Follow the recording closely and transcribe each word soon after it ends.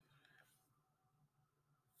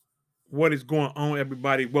What is going on,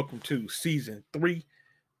 everybody? Welcome to season 3,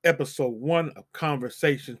 episode 1 of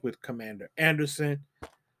Conversations with Commander Anderson.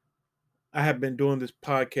 I have been doing this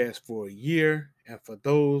podcast for a year, and for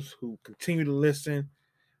those who continue to listen,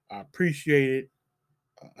 I appreciate it.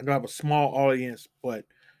 I know I have a small audience, but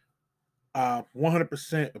I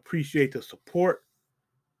 100% appreciate the support.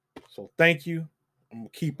 So thank you. I'm going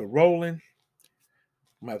to keep it rolling.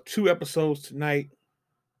 I'm going to have 2 episodes tonight.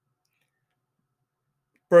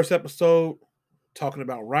 First episode, talking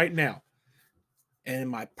about right now, and in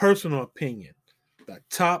my personal opinion, the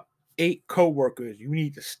top 8 coworkers you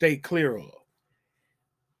need to stay clear of.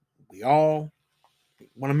 We all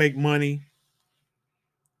want to make money.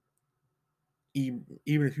 Even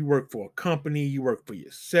if you work for a company, you work for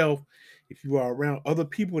yourself. If you are around other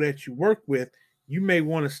people that you work with, you may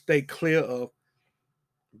want to stay clear of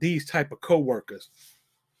these type of coworkers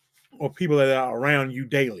or people that are around you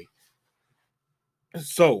daily.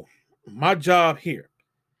 So my job here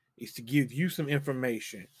is to give you some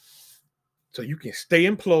information so you can stay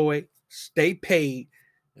employed, stay paid,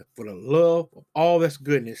 and for the love of all that's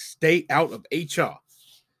goodness, stay out of HR.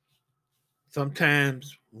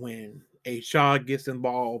 Sometimes when HR gets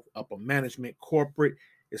involved, upper management, corporate,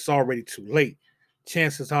 it's already too late.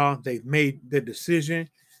 Chances are they've made the decision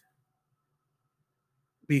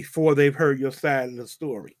before they've heard your side of the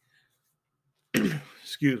story.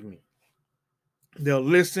 Excuse me. They'll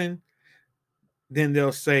listen, then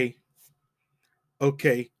they'll say,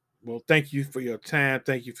 okay, well, thank you for your time.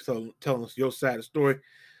 Thank you for telling us your side of the story.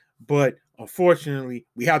 But unfortunately,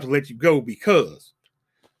 we have to let you go because.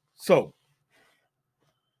 So,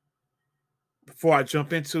 before I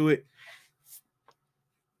jump into it,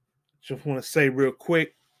 just want to say real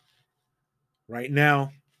quick, right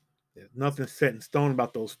now, there's nothing set in stone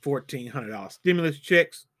about those $1,400 stimulus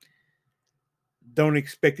checks. Don't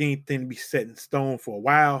expect anything to be set in stone for a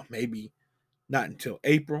while, maybe not until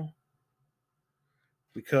April,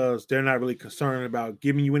 because they're not really concerned about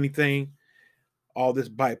giving you anything. All this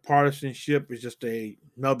bipartisanship is just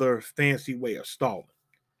another fancy way of stalling.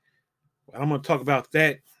 I'm going to talk about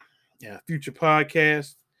that in a future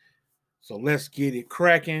podcast. So let's get it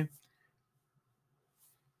cracking.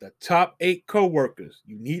 The top 8 coworkers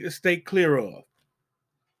you need to stay clear of.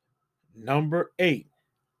 Number 8,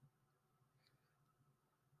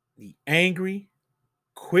 the angry,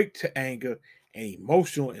 quick to anger, and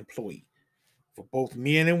emotional employee for both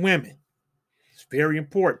men and women. It's very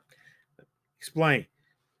important. Explain.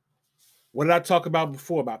 What did I talk about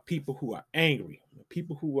before about people who are angry? When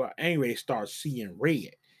people who are angry, they start seeing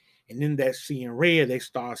red. And in that seeing red, they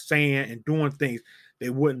start saying and doing things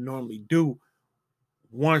they wouldn't normally do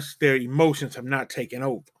once their emotions have not taken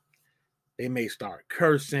over. They may start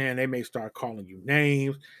cursing. They may start calling you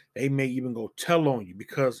names. They may even go tell on you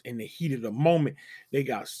because in the heat of the moment, they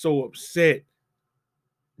got so upset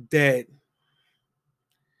that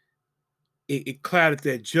it clouded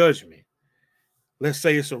their judgment. Let's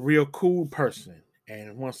say it's a real cool person.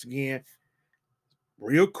 And once again,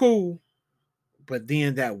 real cool. But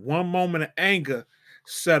then that one moment of anger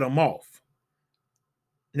set them off.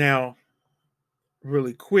 Now,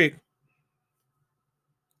 really quick,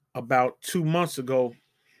 about 2 months ago,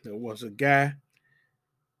 there was a guy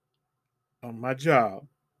on my job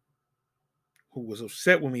who was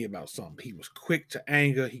upset with me about something. He was quick to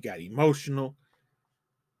anger. He got emotional.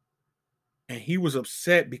 And he was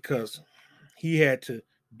upset because he had to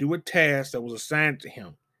do a task that was assigned to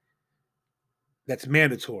him that's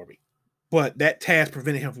mandatory. But that task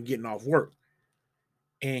prevented him from getting off work.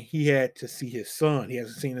 And he had to see his son. He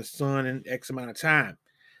hasn't seen his son in X amount of time.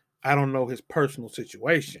 I don't know his personal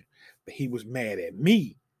situation, but he was mad at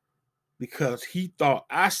me because he thought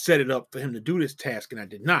I set it up for him to do this task and I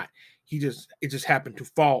did not. It just happened to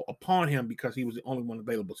fall upon him because he was the only one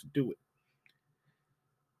available to do it.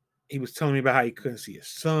 He was telling me about how he couldn't see his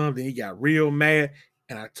son. Then he got real mad,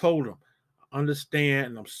 and I told him, I understand,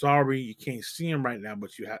 and I'm sorry you can't see him right now,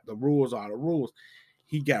 but the rules are the rules.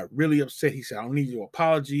 He got really upset. He said, I don't need your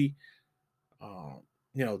apology,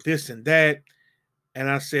 this and that. And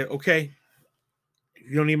I said, okay, if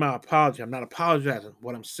you don't need my apology, I'm not apologizing.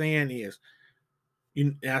 What I'm saying is,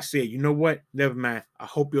 and I said, you know what? Never mind. I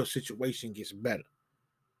hope your situation gets better.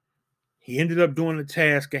 He ended up doing the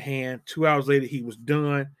task at hand. 2 hours later, he was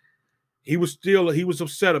done. He was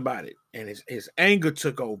upset about it. And his anger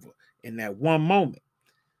took over in that one moment.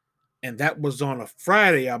 And that was on a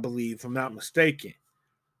Friday, I believe, if I'm not mistaken.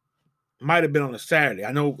 Might have been on a Saturday.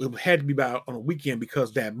 I know it had to be on a weekend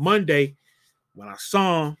because that Monday, when I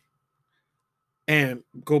saw him, and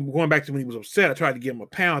going back to when he was upset, I tried to give him a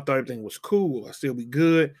pound. I thought everything was cool. I said, we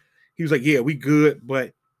good. He was like, yeah, we good.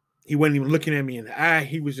 But He wasn't even looking at me in the eye.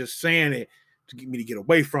 He was just saying it to get me to get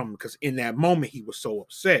away from him because in that moment he was so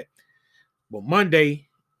upset. But Monday,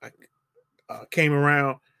 I came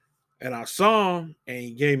around and I saw him and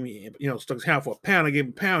he gave me, stuck his hand for a pound. I gave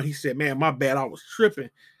him a pound. He said, "Man, my bad. I was tripping."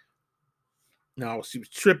 No, he was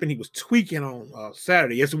tripping. He was tweaking on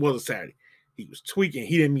Saturday. Yes, it was a Saturday. He was tweaking.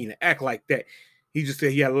 He didn't mean to act like that. He just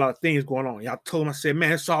said he had a lot of things going on. I told him, I said,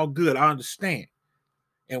 "Man, it's all good. I understand."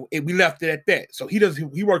 And we left it at that. So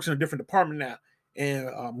he works in a different department now.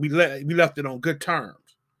 And we left it on good terms.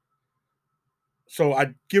 So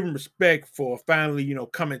I give him respect for finally,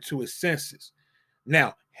 coming to his senses.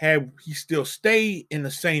 Now, had he still stayed in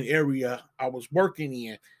the same area I was working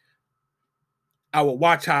in, I would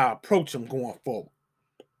watch how I approach him going forward.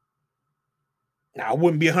 Now, I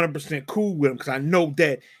wouldn't be 100% cool with him because I know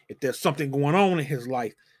that if there's something going on in his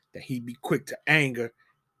life, that he'd be quick to anger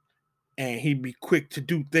and he'd be quick to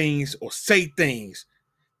do things or say things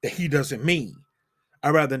that he doesn't mean. I'd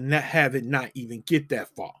rather not have it not even get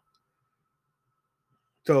that far.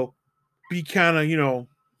 So be kind of,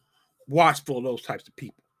 watchful of those types of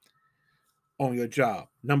people on your job.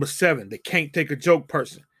 Number 7, they can't take a joke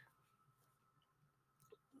person.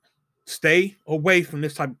 Stay away from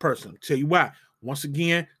this type of person. I'll tell you why. Once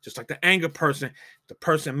again, just like the anger person, the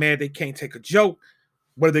person mad they can't take a joke,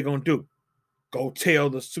 what are they going to do? Go tell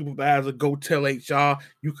the supervisor, go tell HR.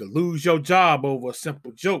 You could lose your job over a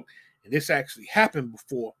simple joke. And this actually happened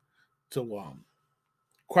before to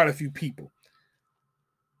quite a few people.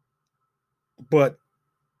 But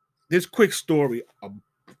this quick story,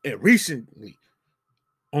 recently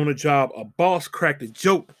on a job, a boss cracked a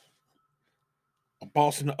joke. A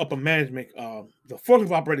boss in the upper management, the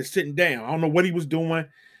forklift operator sitting down. I don't know what he was doing. It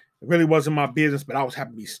really wasn't my business, but I was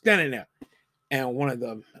happy to be standing there. And one of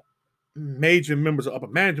the major members of upper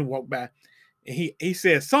management walked by, and he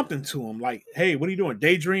said something to him like, "Hey, what are you doing?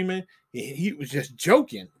 Daydreaming?" He was just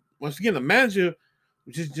joking. Once again, the manager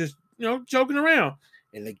was just joking around,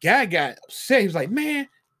 and the guy got upset. He was like, "Man,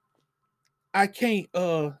 I can't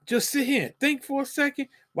just sit here and think for a second.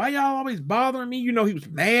 Why y'all always bothering me?" He was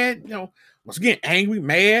mad, once again, angry,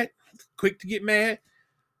 mad, quick to get mad,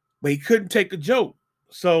 but he couldn't take a joke.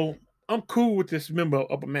 So I'm cool with this member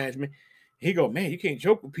of upper management. He go, "Man, you can't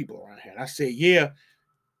joke with people around here." And I said, "Yeah,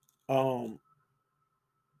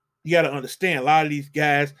 you got to understand, a lot of these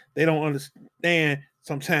guys, they don't understand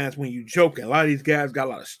sometimes when you joking. A lot of these guys got a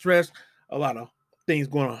lot of stress, a lot of things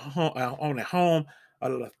going on at home, a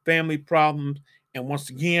lot of family problems. And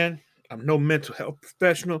once again, I'm no mental health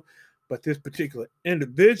professional, but this particular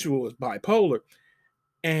individual is bipolar.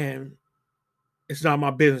 And it's not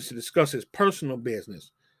my business to discuss his personal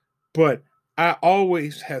business. But I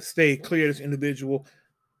always have stayed clear of this individual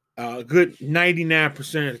a good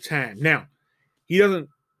 99% of the time. Now, he doesn't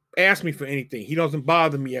ask me for anything. He doesn't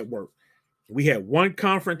bother me at work. We had one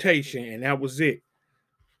confrontation, and that was it.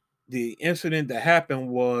 The incident that happened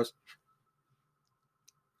was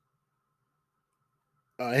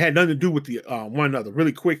it had nothing to do with the one another.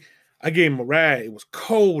 Really quick, I gave him a ride. It was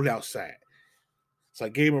cold outside, so I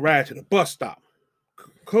gave him a ride to the bus stop.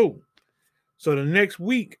 Cool. So the next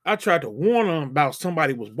week, I tried to warn him about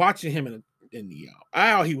somebody was watching him in the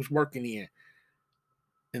aisle he was working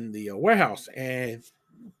in the warehouse, and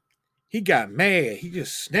he got mad. He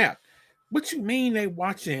just snapped. "What you mean they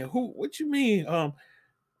watching who? What you mean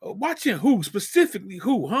watching who? Specifically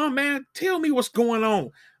who? Huh, man? Tell me what's going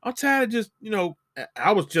on. I'm tired of just,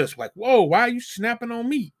 I was just like, whoa, why are you snapping on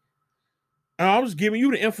me? And I was giving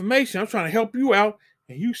you the information. I'm trying to help you out,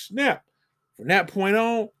 and you snap." From that point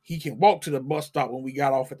on, he can walk to the bus stop when we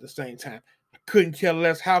got off at the same time. I couldn't care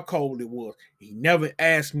less how cold it was. He never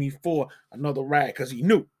asked me for another ride because he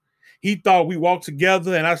knew. He thought we walked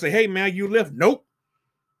together, and I said, "Hey, man, you left." Nope.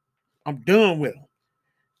 I'm done with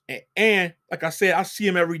him. And like I said, I see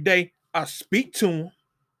him every day. I speak to him.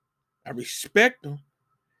 I respect him.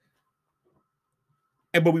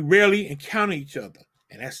 But we rarely encounter each other.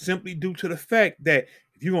 And that's simply due to the fact that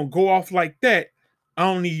if you're going to go off like that, I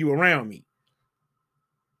don't need you around me.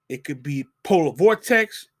 It could be polar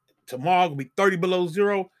vortex. Tomorrow could be 30 below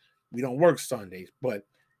zero. We don't work Sundays. But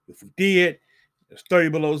if we did, it's 30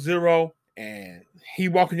 below zero, and he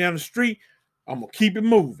walking down the street, I'm going to keep it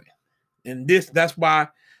moving. And that's why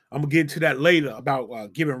I'm going to get into that later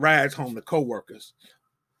about giving rides home to coworkers.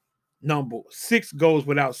 Number 6 goes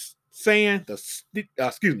without saying, the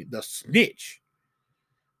snitch.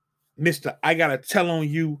 Mr. I got to tell on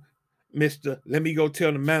you. Mr. Let me go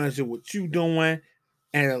tell the manager what you doing.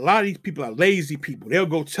 And a lot of these people are lazy people. They'll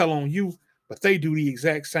go tell on you, but they do the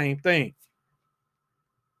exact same thing.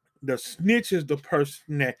 The snitch is the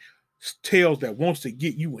person that tells that wants to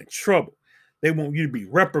get you in trouble. They want you to be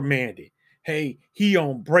reprimanded. Hey, he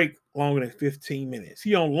on break longer than 15 minutes.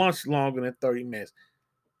 He on lunch longer than 30 minutes.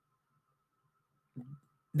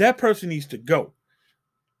 That person needs to go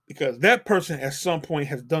because that person at some point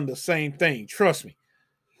has done the same thing. Trust me.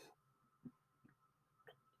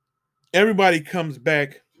 Everybody comes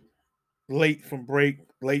back late from break,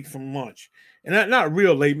 late from lunch. And not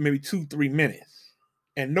real late, maybe 2-3 minutes.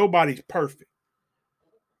 And nobody's perfect.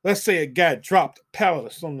 Let's say a guy dropped a pallet or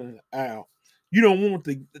something in the aisle. You don't want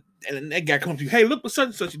the, and that guy comes to you, hey, look what such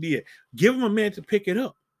and such you did. Give him a minute to pick it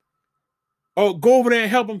up. Or go over there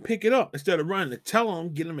and help him pick it up instead of running to tell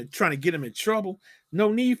him, trying to get him in trouble.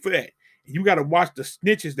 No need for that. You got to watch the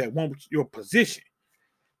snitches that want your position.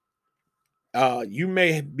 You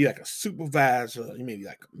may be like a supervisor, you may be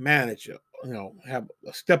like a manager, have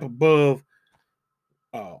a step above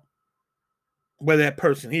where that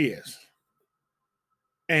person is.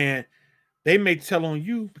 And they may tell on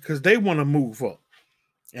you because they want to move up.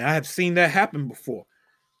 And I have seen that happen before.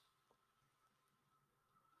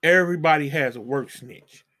 Everybody has a work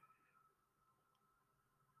snitch.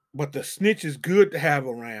 But the snitch is good to have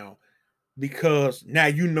around because now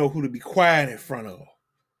you know who to be quiet in front of.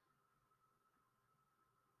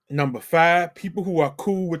 Number 5, people who are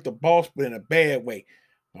cool with the boss but in a bad way.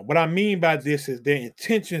 Now, what I mean by this is their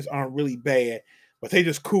intentions aren't really bad, but they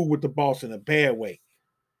just cool with the boss in a bad way.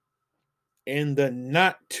 In the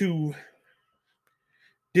not too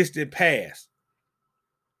distant past,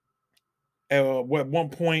 at one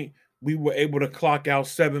point, we were able to clock out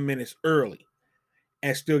 7 minutes early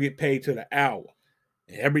and still get paid to the hour.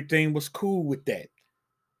 And everything was cool with that.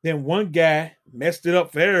 Then one guy messed it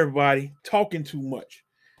up for everybody, talking too much.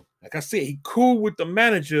 Like I said, he cool with the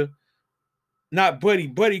manager, not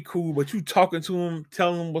buddy cool, but you talking to him,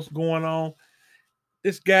 telling him what's going on.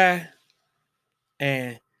 This guy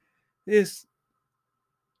and this,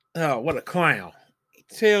 what a clown. He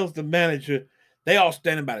tells the manager, they all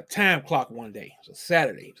standing by the time clock one day. It was a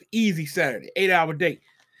Saturday. It was an easy Saturday, 8-hour day.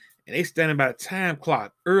 And they standing by the time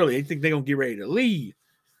clock early. They think they're going to get ready to leave.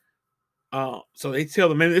 So they tell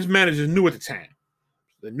the manager, this manager new at the time,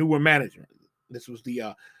 the newer manager. This was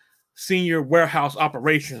the senior warehouse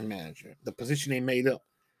operations manager, the position they made up.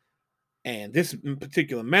 And this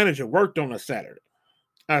particular manager worked on a Saturday.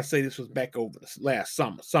 I say this was back over the last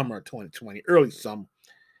summer of 2020, early summer.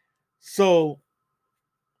 So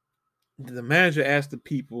the manager asked the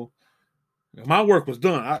people, my work was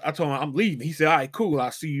done. I told him I'm leaving. He said, all right, cool.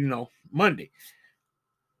 I'll see you, Monday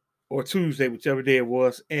or Tuesday, whichever day it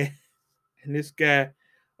was. And this guy,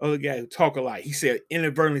 other guy who talk a lot, he said,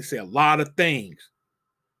 inadvertently said a lot of things,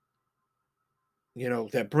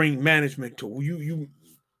 that bring management to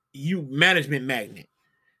you management magnet.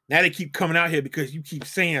 Now they keep coming out here because you keep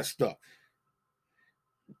saying stuff.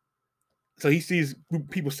 So he sees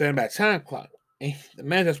people standing by time clock. And the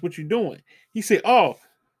man, that's what you're doing. He said, oh,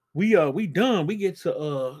 we done. We get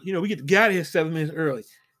to we get to get out of here 7 minutes early.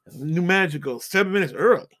 And the new manager goes, 7 minutes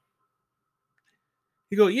early.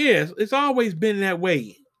 He goes, yeah, it's always been that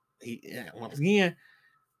way. Once again,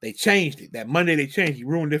 they changed it. That Monday they changed it. He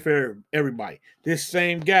ruined it for everybody. This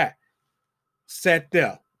same guy sat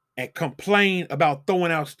there and complained about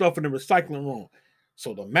throwing out stuff in the recycling room.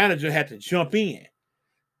 So the manager had to jump in.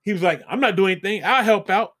 He was like, I'm not doing anything. I'll help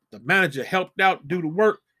out. The manager helped out, do the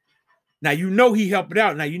work. Now, he helped it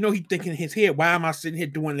out. Now, he thinking in his head, why am I sitting here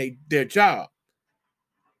doing their job?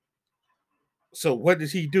 So what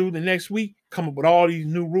does he do the next week? Come up with all these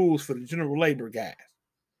new rules for the general labor guys.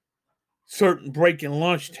 Certain break and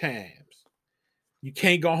lunch times. You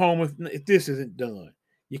can't go home if this isn't done.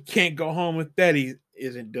 You can't go home if that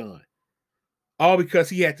isn't done. All because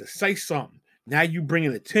he had to say something. Now you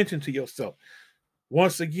bringing attention to yourself.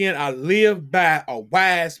 Once again, I live by a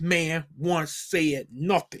wise man once said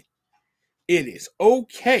nothing. It is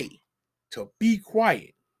okay to be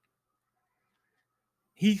quiet.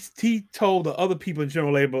 He told the other people in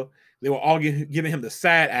general labor, they were all giving him the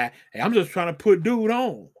side eye. Hey, I'm just trying to put dude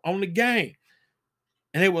on the game.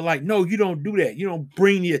 And they were like, no, you don't do that. You don't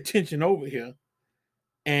bring the attention over here.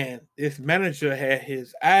 And this manager had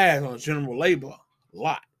his eyes on general labor a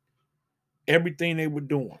lot. Everything they were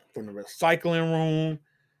doing, from the recycling room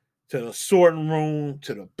to the sorting room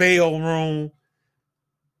to the bail room.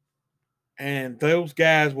 And those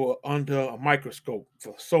guys were under a microscope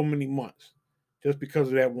for so many months just because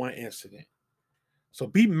of that one incident. So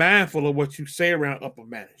be mindful of what you say around upper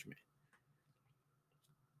management.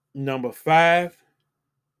 Number 4,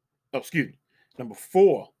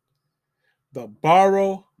 the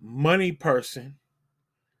borrow money person,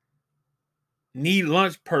 need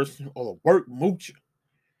lunch person, or the work moocher.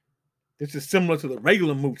 This is similar to the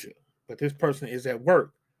regular moocher, but this person is at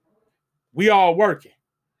work. We all working.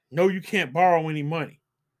 No, you can't borrow any money.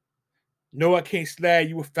 No, I can't slide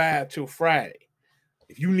you a $5 till Friday.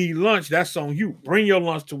 If you need lunch, that's on you. Bring your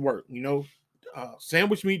lunch to work.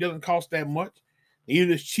 Sandwich meat doesn't cost that much. Eat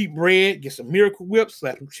this cheap bread, get some Miracle Whip,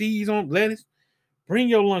 slap some cheese on, lettuce. Bring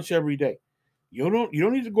your lunch every day. You don't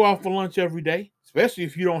need to go out for lunch every day, especially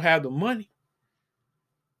if you don't have the money.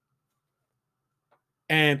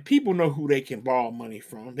 And people know who they can borrow money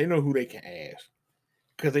from. They know who they can ask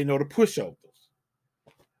because they know the pushovers.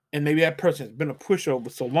 And maybe that person has been a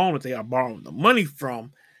pushover so long that they are borrowing the money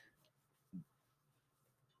from,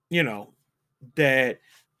 that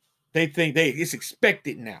they think it's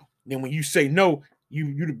expected now. Then when you say no,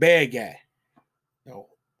 you the bad guy. No,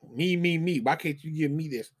 me. Why can't you give me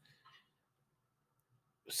this?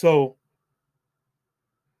 So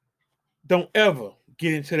don't ever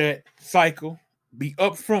get into that cycle. Be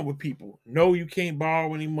upfront with people. No, you can't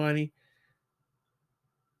borrow any money.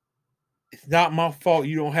 It's not my fault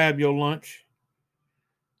you don't have your lunch.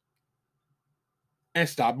 And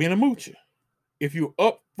stop being a moocher. If you're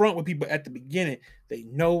upfront with people at the beginning, they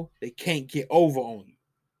know they can't get over on you.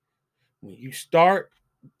 When you start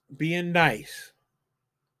being nice,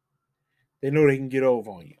 they know they can get over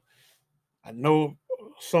on you. I know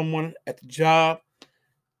someone at the job,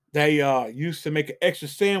 they used to make an extra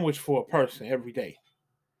sandwich for a person every day.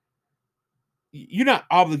 You're not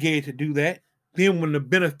obligated to do that. Then when the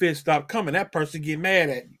benefits stop coming, that person get mad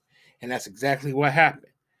at you. And that's exactly what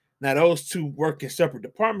happened. Now, those two work in separate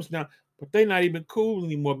departments now, but they're not even cool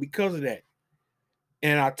anymore because of that.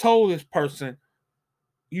 And I told this person,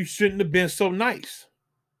 you shouldn't have been so nice.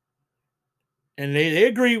 And they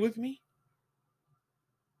agreed with me.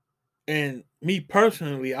 And me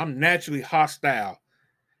personally, I'm naturally hostile.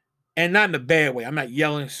 And not in a bad way. I'm not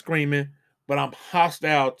yelling, screaming, but I'm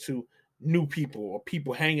hostile to new people or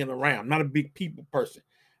people hanging around. I'm not a big people person.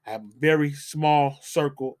 I have a very small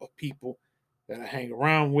circle of people that I hang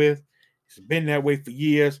around with. It's been that way for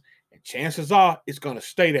years, and chances are it's going to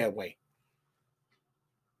stay that way.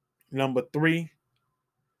 Number 3,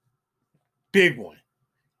 big one.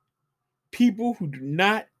 People who do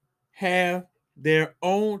not have their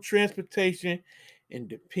own transportation and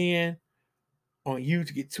depend on you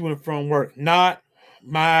to get to and from work. Not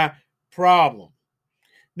my problem.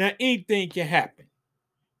 Now, anything can happen,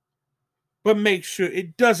 but make sure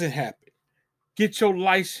it doesn't happen. Get your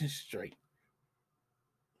license straight.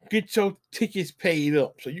 Get your tickets paid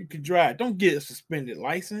up so you can drive. Don't get a suspended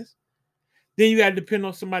license. Then you got to depend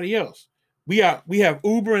on somebody else. We have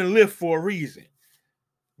Uber and Lyft for a reason.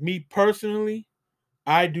 Me personally,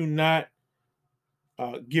 I do not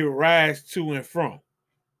give rides to and from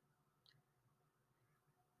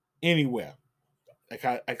anywhere. Like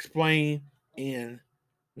I explained in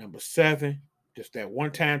number 7, just that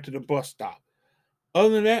one time to the bus stop. Other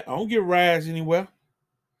than that, I don't get rides anywhere.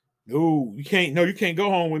 No, you can't. No, you can't go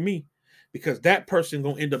home with me because that person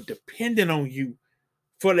gonna end up depending on you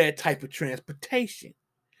for that type of transportation.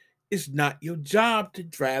 It's not your job to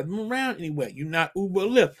drive them around anywhere. You're not Uber or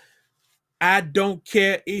Lyft. I don't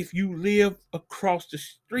care if you live across the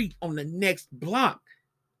street on the next block.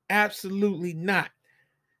 Absolutely not.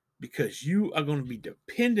 Because you are going to be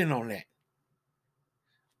dependent on that.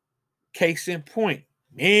 Case in point,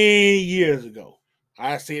 many years ago,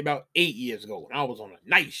 I say about 8 years ago, when I was on a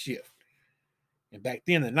night shift. And back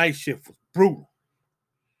then, the night shift was brutal.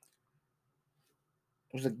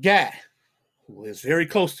 There was a guy who lives very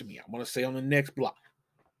close to me. I want to say on the next block.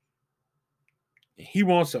 And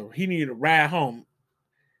he needed a ride home.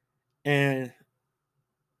 And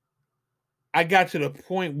I got to the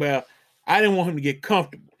point where I didn't want him to get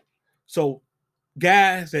comfortable. So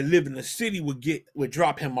guys that live in the city would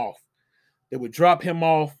drop him off. They would drop him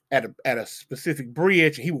off at a specific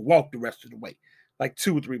bridge, and he would walk the rest of the way, like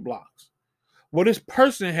 2 or 3 blocks. Well, this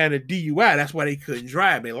person had a DUI. That's why they couldn't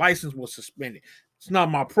drive. Their license was suspended. It's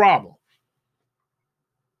not my problem.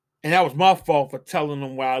 And that was my fault for telling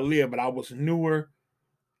them where I live, but I was newer,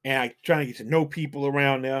 and I trying to get to know people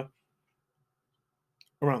around there,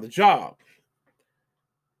 around the job.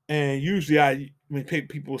 And usually when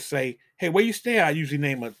people say, hey, where you stay? I usually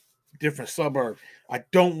name a different suburb. I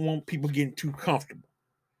don't want people getting too comfortable.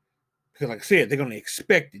 Because like I said, they're going to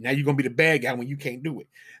expect it. Now you're going to be the bad guy when you can't do it.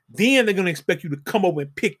 Then they're going to expect you to come over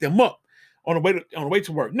and pick them up on the way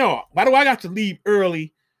to work. No, why do I got to leave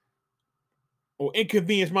early or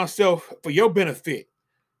inconvenience myself for your benefit?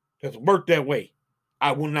 Doesn't work that way.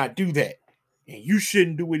 I will not do that. And you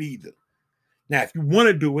shouldn't do it either. Now, if you want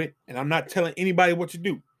to do it, and I'm not telling anybody what to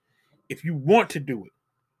do, if you want to do it,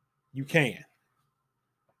 you can.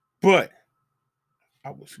 But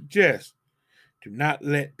I would suggest do not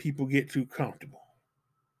let people get too comfortable.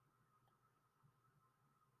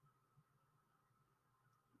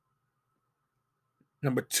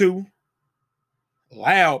 Number two,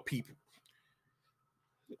 loud people.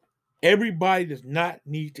 Everybody does not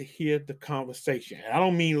need to hear the conversation. And I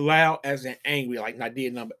don't mean loud as in angry, like I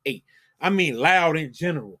did number 8. I mean loud in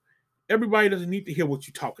general. Everybody doesn't need to hear what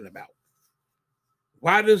you're talking about.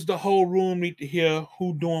 Why does the whole room need to hear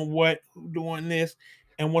who doing what, who doing this?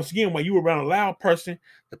 And once again, when you're around a loud person,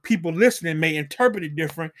 the people listening may interpret it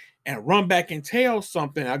different and run back and tell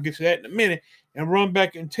something. I'll get to that in a minute. And run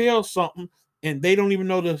back and tell something, and they don't even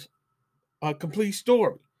know the complete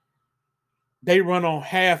story. They run on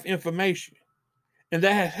half information. And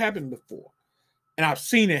that has happened before. And I've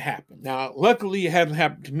seen it happen. Now, luckily, it hasn't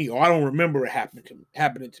happened to me, or I don't remember it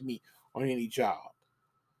happening to me on any job.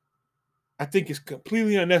 I think it's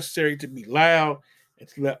completely unnecessary to be loud and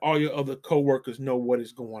to let all your other coworkers know what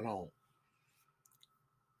is going on.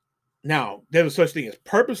 Now, there's a such thing as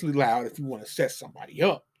purposely loud if you want to set somebody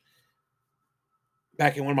up.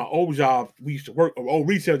 Back in one of my old jobs, we used to work, or old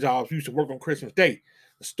retail jobs, we used to work on Christmas Day.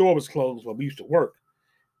 The store was closed, but we used to work.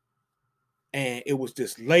 And it was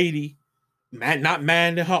this lady, not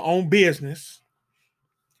minding her own business.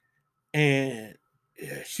 And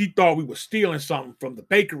she thought we were stealing something from the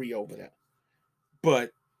bakery over there.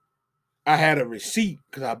 But I had a receipt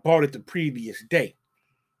because I bought it the previous day.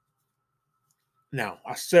 Now,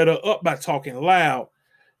 I set her up by talking loud.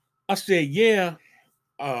 I said, yeah,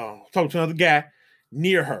 talking to another guy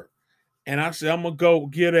near her. And I said, I'm going to go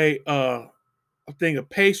get a thing of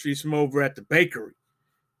pastries from over at the bakery.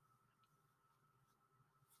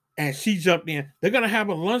 And she jumped in. They're going to have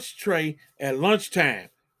a lunch tray at lunchtime.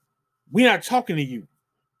 We're not talking to you.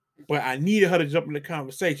 But I needed her to jump in the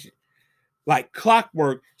conversation. Like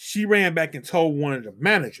clockwork, she ran back and told one of the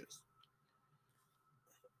managers.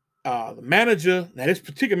 The manager, now this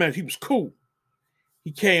particular manager, he was cool.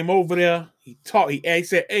 He came over there. He talked. He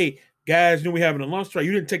said, hey, guys, we having a lunch tray.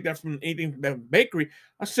 You didn't take that from anything from the bakery.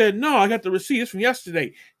 I said, no, I got the receipt. It's from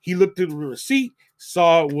yesterday. He looked at the receipt,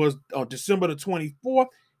 saw it was December the 24th.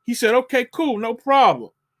 He said, okay, cool, no problem.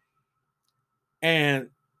 And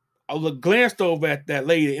I glanced over at that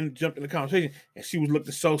lady and jumped in the conversation, and she was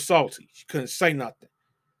looking so salty. She couldn't say nothing.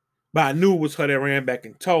 But I knew it was her that ran back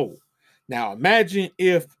and told. Now, imagine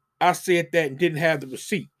if I said that and didn't have the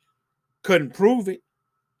receipt. Couldn't prove it.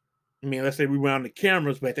 I mean, let's say we were on the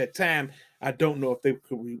cameras, but at that time, I don't know if they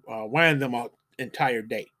could rewind them an entire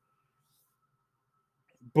day.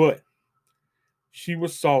 But she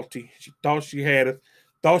was salty. She thought she had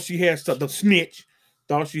something, snitch,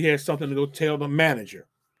 thought she had something to go tell the manager.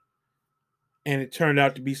 And it turned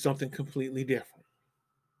out to be something completely different.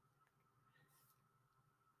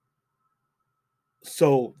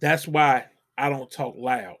 So that's why I don't talk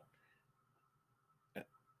loud.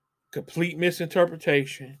 Complete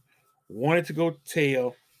misinterpretation. Wanted to go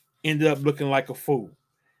tell, ended up looking like a fool.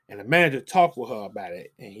 And the manager talked with her about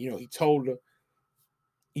it. And, he told her,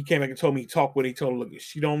 he came back and told me he talked with her. He told her, look,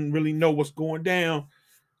 she don't really know what's going down.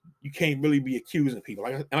 You can't really be accusing people.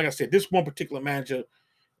 Like I said, this one particular manager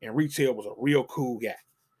in retail was a real cool guy.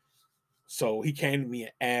 So he came to me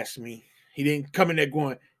and asked me. He didn't come in there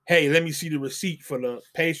going, hey, let me see the receipt for the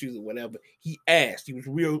pastries or whatever. He asked. He was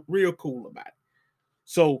real cool about it.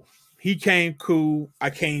 So he came cool. I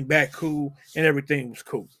came back cool, and everything was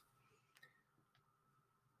cool.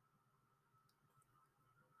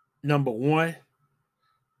 Number one.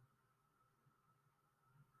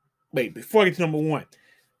 Wait, before I get to number one,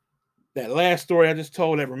 that last story I just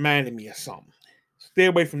told that reminded me of something. Stay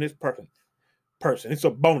away from this person. It's a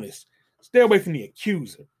bonus. Stay away from the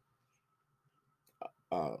accuser.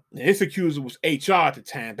 This accuser was HR at the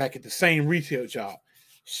time, back at the same retail job.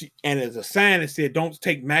 And there's a sign that said, don't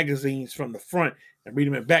take magazines from the front and read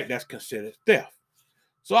them in the back. That's considered theft.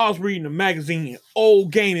 So I was reading a magazine, an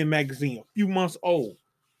old gaming magazine, a few months old.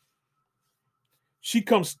 She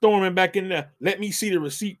comes storming back in there. Let me see the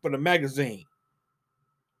receipt for the magazine.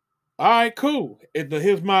 All right, cool.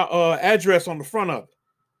 Here's my address on the front of it.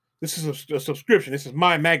 This is a subscription. This is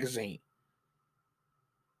my magazine.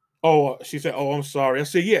 Oh, she said, oh, I'm sorry. I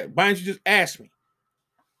said, yeah, why didn't you just ask me?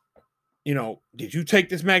 Did you take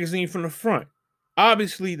this magazine from the front?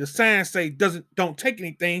 Obviously, the sign say don't take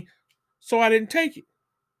anything, so I didn't take it.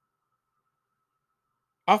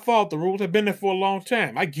 I followed the rules. I've been there for a long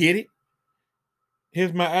time. I get it.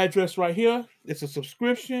 Here's my address right here. It's a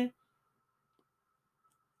subscription.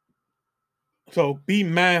 So be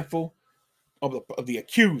mindful of the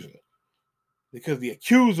accuser, because the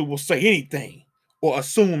accuser will say anything or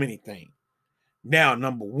assume anything. Now,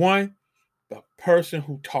 number one, the person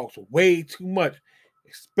who talks way too much,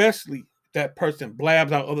 especially that person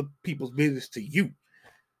blabs out other people's business to you.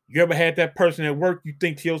 You ever had that person at work, you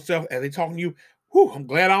think to yourself as they talking to you, whew, I'm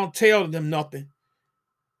glad I don't tell them nothing.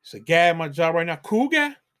 It's a guy at my job right now, cool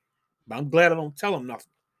guy, but I'm glad I don't tell him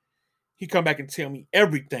nothing. He come back and tell me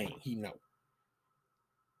everything he know.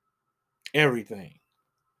 Everything.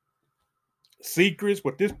 Secrets,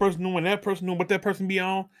 what this person doing, that person doing, what that person be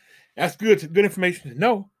on. That's good information to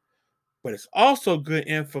know. But it's also good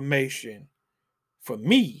information for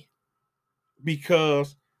me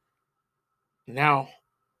because now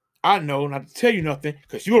I know not to tell you nothing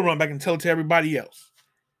because you'll run back and tell it to everybody else.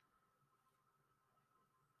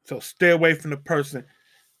 So stay away from the person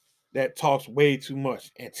that talks way too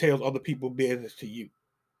much and tells other people business to you.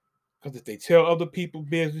 Because if they tell other people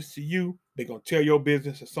business to you, they're going to tell your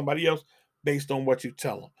business to somebody else based on what you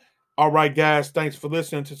tell them. All right, guys, thanks for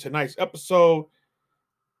listening to tonight's episode.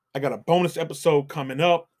 I got a bonus episode coming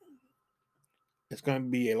up. It's going to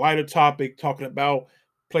be a lighter topic talking about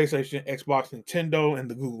PlayStation, Xbox, Nintendo, and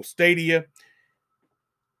the Google Stadia.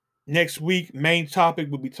 Next week, main topic,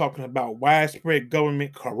 we'll be talking about widespread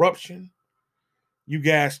government corruption. You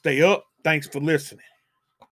guys stay up. Thanks for listening.